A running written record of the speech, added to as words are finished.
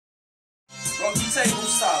Rocky table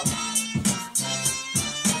style.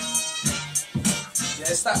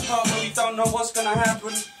 Yeah, it's that part where we don't know what's gonna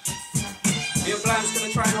happen. Me and Blam's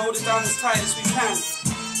gonna try and hold it down as tight as we can.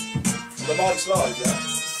 The mic's live,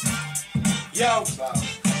 yeah?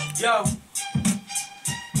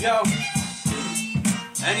 Yo.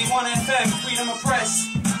 NE1 FM, freedom of press.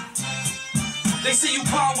 They say you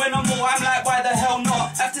can't win no more, I'm like, why the hell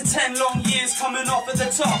not? After 10 long years coming off at the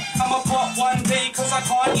top, I'ma pop one day cause I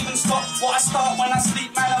can't even stop. What I start when I sleep,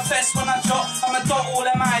 manifest when I drop. I'ma dot all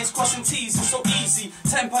them I's, crossing T's, it's so easy.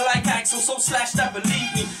 Temper like Axel, so slash that, believe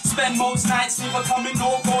me. Spend most nights neither coming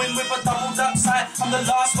nor going with a doubled upside. I'm the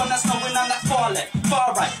last one that's knowing I'm that far left, far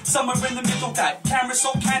right, somewhere in the middle guy. Camera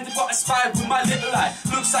so candid, but I spy with my little eye.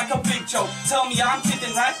 Looks like a big joke, tell me I'm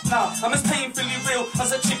kidding, right? Nah, I'm as painfully real as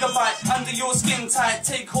a chicken bite under your skin. Tight,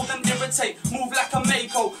 take hold and irritate, move like a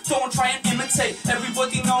Mako, don't try and imitate.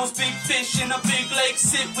 Everybody knows big fish in a big lake,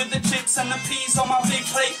 sit with the chips and the peas on my big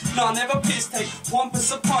plate. Nah, never piss take, wampus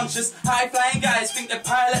subconscious. High flying guys think they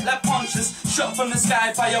pilot like punches. Shot from the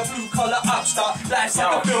sky by a blue collar upstart. Life's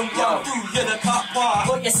like a film, run through, you're the cut bar.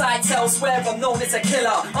 Got your sights elsewhere, I'm known as a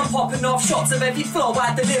killer. I'm popping off shots of every flow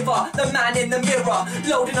I deliver. The man in the mirror,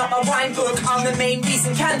 loading up my rhyme book. I'm the main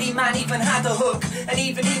reason Candyman even had a hook. And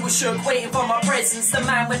even he was shook, waiting for my presence, the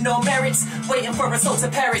man with no merits, waiting for a soul to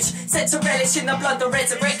perish, set to relish in the blood of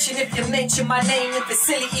resurrection. If you mention my name in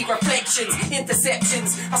facility reflections,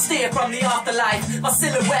 interceptions, I steer from the afterlife. My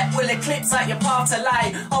silhouette will eclipse like your path to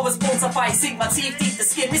lie. I was born to fight, sink my teeth deep the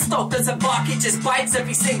skin. This dog doesn't bark, it just bites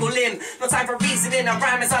every single limb. No time for reasoning, a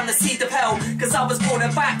rhyme is on the seed of hell. Cause I was born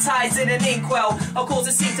and baptized in an inkwell. I'll cause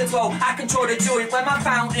a seed to dwell, I control the joint when my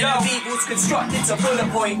fountain of evil's constructed to bullet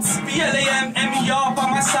points. BLAMMER by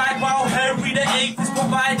my side while Harry the 8th is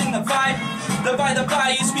providing the vibe. The by the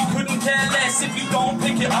bias, we couldn't care less if you don't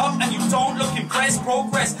pick it up and you don't look impressed.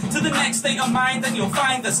 Progress to the next state of mind and you'll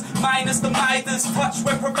find us. Minus the Midas touch,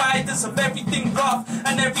 we're providers of everything rough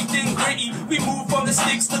and everything gritty. We move from the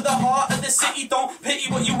sticks to the heart of the city. Don't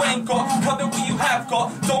pity what you ain't got, cover what you have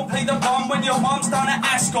got. Don't play the bomb when your mom's down at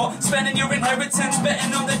Ascot, spending your inheritance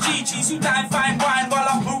betting on the GGs. You dine fine wine while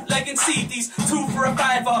I'm bootlegging CDs. 2 for a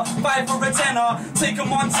fiver, 5 for a tenner. Take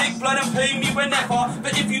 'em on, take blood and pay me whenever.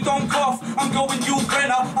 But if you don't cough, I'm going Yul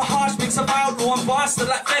Brenner. A harsh mix of outlaw and bastard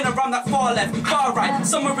like Benner. I'm that far left, far right,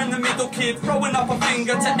 somewhere in the middle kid, throwing up a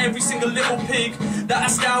finger to every single little pig that I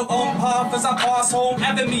scout on path as I pass home,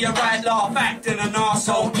 having me a right laugh, acting an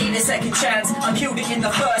arsehole. Don't need a second chance, I killed it in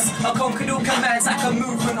the first. I conquered all commands like a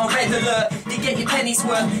movement on red alert. You get your penny's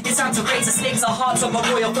worth, it's time to raise the stakes. Our hearts on my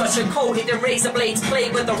royal version, coated in razor blades,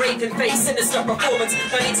 play with the raping face, sinister performance.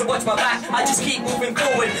 No need to watch my back, I just keep moving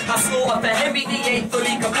forward. I slaughter for Henry VIII,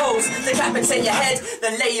 fully composed. They clap and take your head,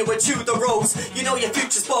 then lay you and chew the rose. You know your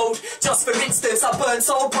future's bold. Just for instance, I burn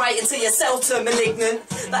so bright until your cells turn malignant.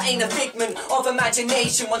 That ain't a figment of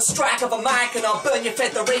imagination. One strike of a mic and I'll burn your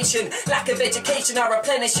federation. Lack of education I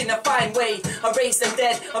replenish in a fine way. I raise them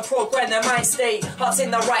dead and program their mind state. Heart's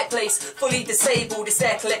in the right place, fully disabled. It's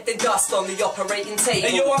there collecting dust on the operating table.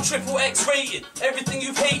 Hey yo, I'm triple X rated, everything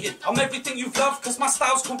you've hated. I'm everything you've loved cause my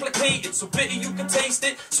style's complicated. So bitter you can taste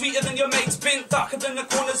it, sweeter than your mate's been, darker than the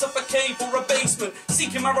corners of a cave or a basement.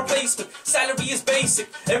 Seeking my replacement, salary is basic.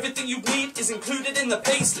 Everything you need is included in the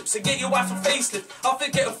payslip. So get your wife a facelift, I'll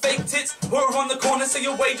forget her fake tits. Put her on the corner so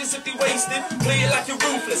your wages if be wasted. Play it like you're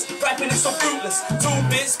ruthless, rapping is so fruitless.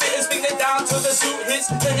 2-bit spitters think they're down till the suit hits.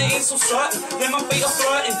 Then they ain't so certain, then my fate are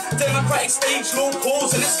flirting. Democratic stage, law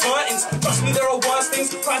calls and it's curtains. Trust me there are worse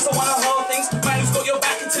things, price I wanna hard things. Man who's got your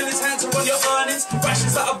back until his hands are on your earnings.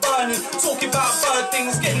 Rashes that are burning, talking about bird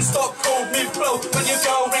things. Getting stock cold mid-flow when your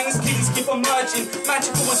girl rings. Keys keep emerging,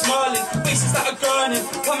 magical as Merlin. Faces that are gurning,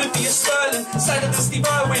 coming for your sterling. Sadder than Steve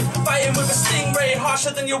Irwin, fighting with a stingray.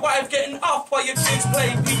 Harsher than your wife, getting off while your kids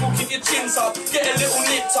play. People keep your chins up, get a little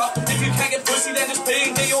nipped up. If you can't get pussy then just pay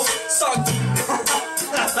and get your sucked.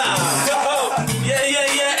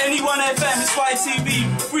 Yeah, NE1 FM, it's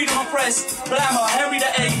YTV, freedom of press, Blammer, Henry the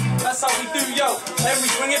 8th. That's how we do, yo. Henry,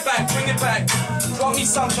 bring it back, bring it back. Got me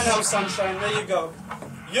something else, sunshine, there you go.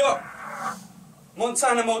 Yo,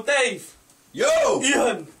 Montana Mo Dave. Yo!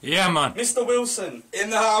 Ian. Yeah, man. Mr. Wilson. In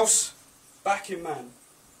the house. Backing man.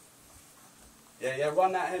 Yeah,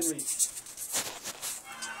 run that, Henry.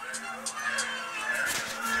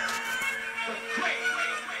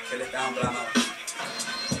 Kill it down, Blammer.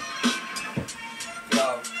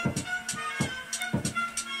 Yo.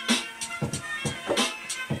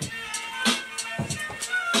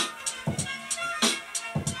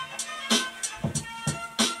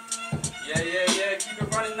 Yeah, keep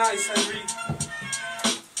it running nice, Henry.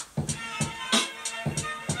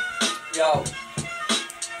 Yo.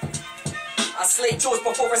 slave Jaws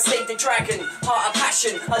before I slayed the dragon. Heart of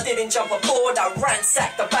passion, I didn't jump aboard, I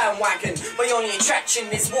ransacked the bandwagon. My only attraction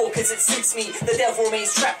is war cause it suits me. The devil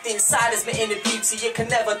remains trapped inside as my inner beauty, it can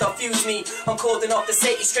never diffuse me. I'm calling off the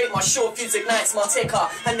city straight, my short fuse ignites my ticker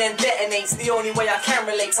and then detonates. The only way I can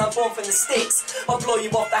relate, I'm born from the sticks. I'll blow you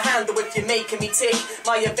off the handle if you're making me tick.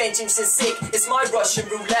 My vengeance is sick, it's my Russian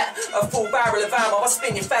roulette. A full barrel of ammo, I'll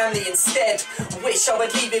spin your family instead. Wish I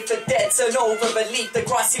would leave it for dead, turn over belief. The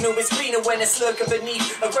grass you know is greener when it's lurking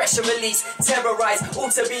beneath. Aggression release, terrorize, all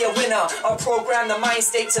to be a winner. I program the mind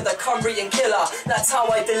state to the Cumbrian killer. That's how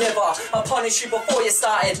I deliver, I punish you before you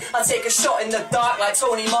started. I take a shot in the dark like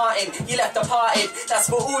Tony Martin. You left departed, that's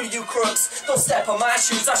for all you crooks. Don't step on my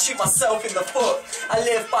shoes, I shoot myself in the foot. I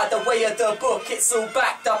live by the way of the book, it's all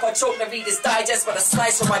backed up. I choke the Reader's Digest with a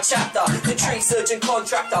slice from my chapter. The tree surgeon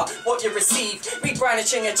contractor, what you receive. We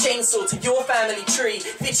brandishing a chainsaw to your family tree.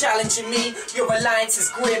 If you're challenging me, your alliance is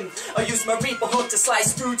grim. I use my reaper hook to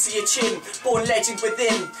slice through to your chin. Born legend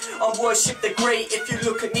within, I worship the great. If you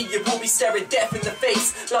look at me, you will be staring death in the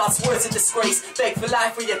face. Last words of disgrace, beg for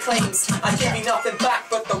life for your claims. I give you nothing back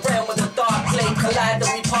but the realm of the dark flame. Collide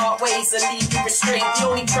and we part ways and leave you restrained. The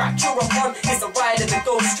only track you're upon is the ride of the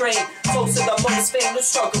ghost train. Close to the most famous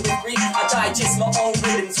struggle with grief. I digest my own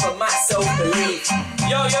rhythms for my self-belief.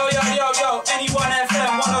 Yo, yo, yo, yo, yo, NE1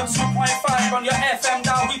 FM 102.5 on your FM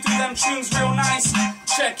dial. We do them tunes real nice.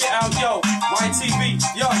 Check it out, yo. YTV,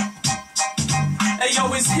 yo. Hey yo,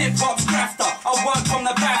 it's hip-hop's crafter. I work from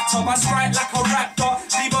the bathtub, I strike like a raptor.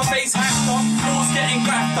 Leave her face hacked off, floors getting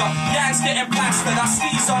grabbed up, yanks getting plastered. I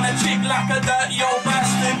sneeze on a chick like a dirty old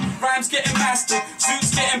bastard. Rhymes getting mastered,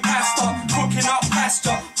 suits getting passed up, cooking up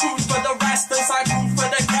pasture. Food for the rastas, I cook for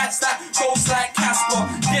the cats that goes like Casper.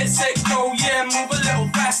 Get set, go, yeah, move a little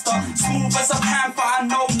faster. Smooth as a panther, I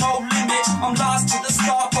know no limit. I'm last to the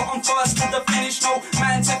start, but I'm first to the finish. No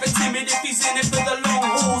man's ever timid if he's in it for the long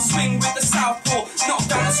haul. Swing with the southpaw, knock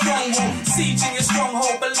down a stronghold. Siege in your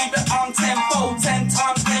stronghold, believe it, I'm tenfold. 10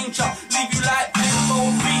 times danger, leave you like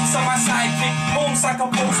pinfold. Beats on my sidekick, homes like a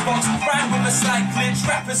postbox. Brand with a slight glitch,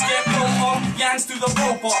 rappers get blown off. Yans do the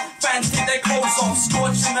robot, fans take their clothes off.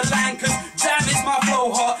 Scorched in the land, cause damn it's my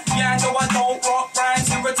flow hot. Yeah, I know I don't rock rhymes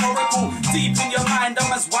and rhetorical. Deep in your mind,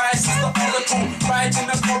 I'm as wise as the oracle. Riding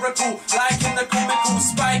the coracle, like in the comical.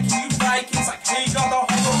 Spiking you Vikings like Hagar the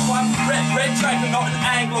horror one. Red dragon, not an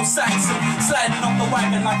Anglo-Saxon. Sliding off the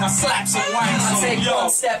wagon like I slap some wanks. I take one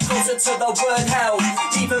step closer to the word hell.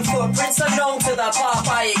 Even footprints are known to the path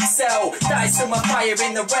I excel. Dice to my fire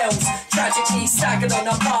in the realms. Tragically staggered on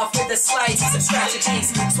a path with the slightest of strategies.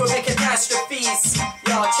 Swimming catastrophes.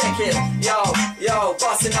 Yo, check it. Yo,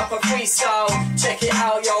 busting up a freestyle. Check it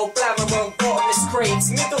out, yo. Blammer on Bottomless Crates.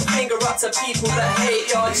 Middle finger up to people that hate.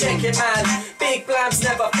 Yo, check it, man. Big blams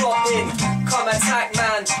never flopping. Come attack,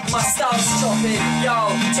 man. My style's chopping. Yo,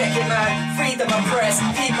 check it, man. Freedom of press.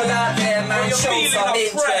 People out there, man. You're Show some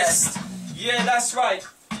interest. Yeah, that's right.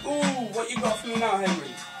 Ooh, what you got for me now,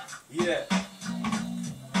 Henry? Yeah.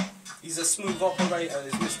 He's a smooth operator,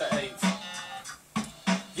 is Mr. 8.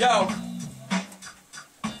 Yo.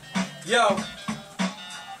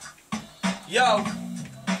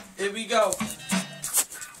 Here we go.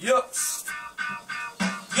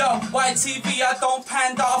 Yo, YTV, I don't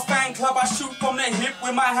pander a fan club. I shoot from the hip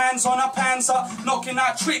with my hands on a panzer. Knocking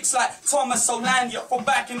out tricks like Thomas O'Lanyard. From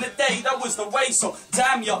back in the day, that was the way, so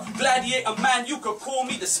damn ya. Gladiator man, you could call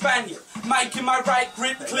me the Spaniard. Mike in my right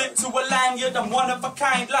grip, clip to a lanyard. I'm one of a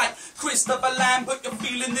kind like Christopher Lamb. But you're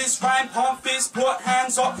feeling this rhyme, pump fist, put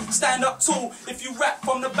hands up. Stand up tall, if you rap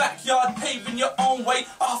from the backyard. Paving your own way,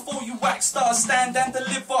 off all you wax stars. Stand and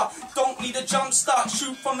deliver, don't need a jump start.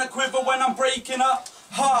 Shoot from the quiver when I'm breaking up.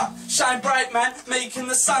 Heart, shine bright man, making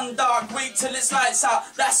the sun dark. Wait till it's lights out,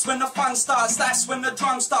 that's when the fun starts. That's when the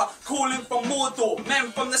drums start calling from Mordor.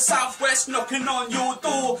 Men from the southwest knocking on your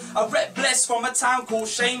door. I rep blessed from a town called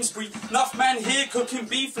Shamesbury. Enough man here cooking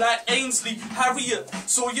beef like Ainsley. Harriet,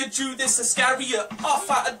 saw your Judas Iscariot.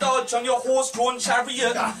 Off out of Dodge on your horse-drawn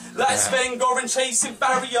chariot. Like Spengor and chasing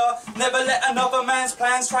barrier. Never let another man's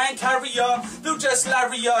plans try and carry ya. They'll just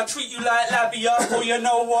larry ya, treat you like labia. Or you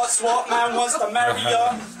know what's what, man wants to marry ya.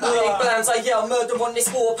 Big blams, I yell murder on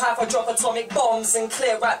this warpath. I drop atomic bombs and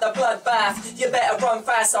clear out the bloodbath. You better run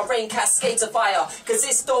fast, I rain cascades of fire. Cause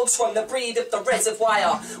this dog's from the breed of the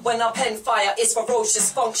reservoir. When I pen fire, it's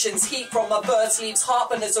ferocious functions. Heat from a bird's leaves,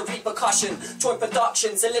 harping as a repercussion. Joint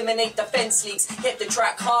productions, eliminate defense leaks. Hit the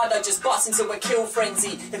track hard, I just bust into a kill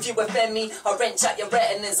frenzy. If you offend me, I wrench at your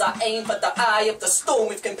retinas. I aim for the eye of the storm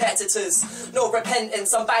with competitors. No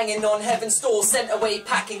repentance, I'm banging on heaven's door. Sent away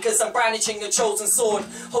packing cause I'm brandishing the chosen sword. sword.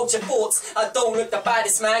 Hold your thoughts, I don't look the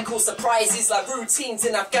baddest man. Cause surprises like routines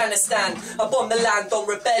in Afghanistan. I'm on the land on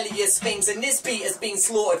rebellious things, and this beat has been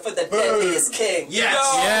slaughtered for the deadliest king. Yes, Yo,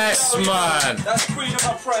 yes, yo, man. That's freedom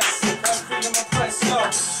of press. That's freedom of press.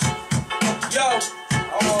 Yo.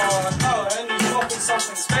 Oh no, Henry's dropping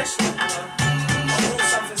something special. I brought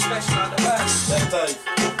something special out the bag. Yeah, Dave.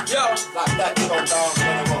 Yo. Like that gone down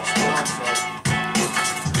when I watched the answer.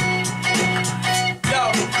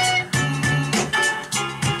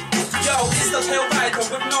 Yo, it's the pale rider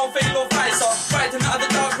with no veil or visor, riding out of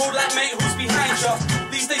the dark road like mate who's behind ya.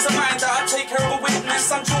 These days I mind that I take care of a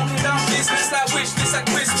witness. I'm talking down business like wish this at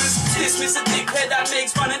Christmas. Dismiss a dickhead that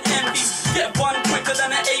makes fun and envies. Get one quicker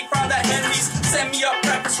than an 8 round at Henry's. Send me up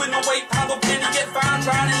rappers with no weight pound or penny. Get found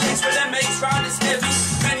round in legs where their mates round is heavy.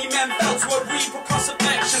 Many men fell to a repercussive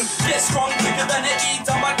action. Get strong quicker than an E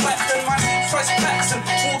done by Clapton. My tries Claxon,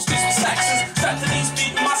 walks this with Saxons. Trapped in these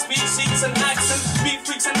beat must be seats and accents. Beat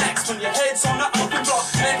freaks and axemen, your head's on the open block.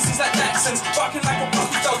 MCs like Jacksons, barking like a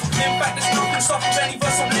puppy dog. In fact, there's nothing stopping any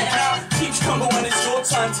verse I'm letting out. Keep stronger when it's your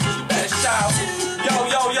turn, you better shout.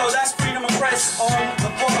 Yo, that's freedom of press on the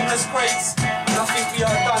Bottomless Crates. And I think we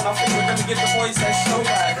are done. I think we're going to give the boys their show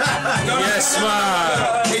back. Yes,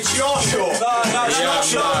 man. It's your show. No, Yeah,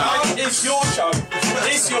 it's your show.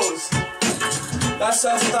 It's yours. That's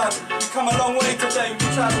us done. We've come a long way today. We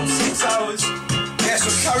travelled 6 hours. Yeah, so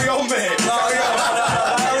carry on, mate.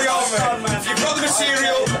 Carry on, mate. If you've got the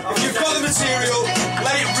material,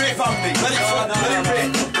 let it rip, Andy. Let it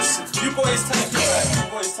rip. You boys take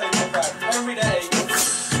it back. Henry the 8.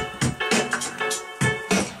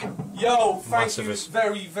 Yo, thank you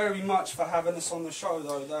very, very much for having us on the show,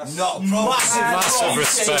 though. That's Massive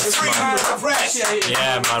respect, man.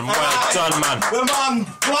 Yeah, man. Well done, man. The man,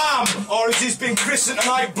 Blam, or as he's been christened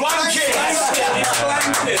tonight, Blanket.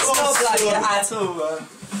 It's not blanket at all, man.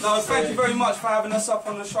 No, thank you very much for having us up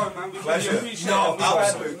on the show, man. We really appreciate it. We've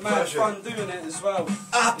had mad fun doing it as well.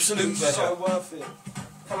 Absolute pleasure. So worth it.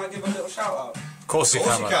 Can I give a little shout out? Of course you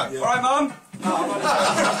can, man. Alright, Mum? No, I'm not.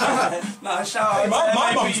 No, shout out. My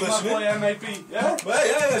mum's my listening. boy MAB. Yeah? Well,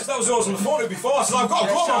 yes, that was always on the phone before. I said, I've got to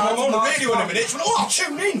go, I'm on the radio in a minute. She went, oh,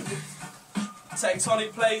 tune in.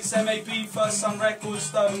 Tectonic Plates, MAB, First Sun Records,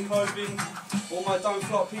 Sterling Clothing, all my Don't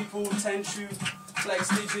Flop people, Tenshu, Flex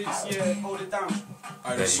Digits, yeah, hold it down.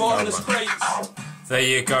 Bottomless Crates. There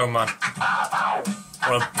you go, man.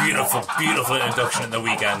 What a beautiful, beautiful introduction in the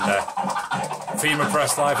weekend there. Freedom of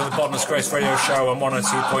Press live on the Bottomless Crates Radio Show on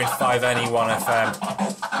 102.5 NE1 FM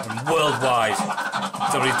and worldwide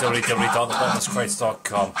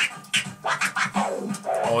www.thebottomlesscrates.com.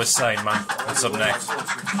 Always saying, man, what's up next?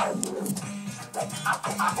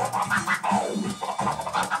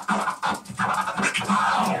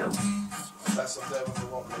 That's up there with the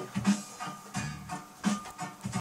one,